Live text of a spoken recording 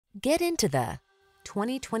Get into the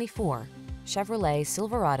 2024 Chevrolet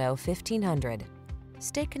Silverado 1500.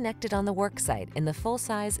 Stay connected on the worksite in the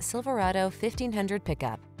full-size Silverado 1500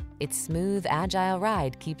 pickup. Its smooth, agile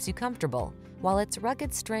ride keeps you comfortable, while its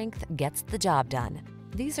rugged strength gets the job done.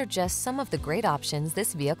 These are just some of the great options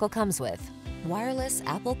this vehicle comes with: wireless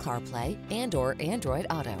Apple CarPlay and/or Android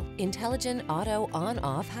Auto, intelligent auto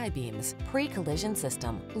on-off high beams, pre-collision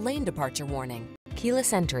system, lane departure warning,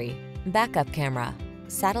 keyless entry, backup camera,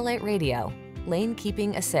 satellite radio, lane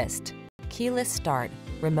keeping assist, keyless start,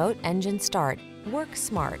 remote engine start. Work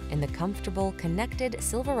smart in the comfortable, connected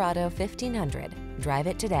Silverado 1500. Drive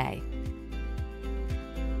it today.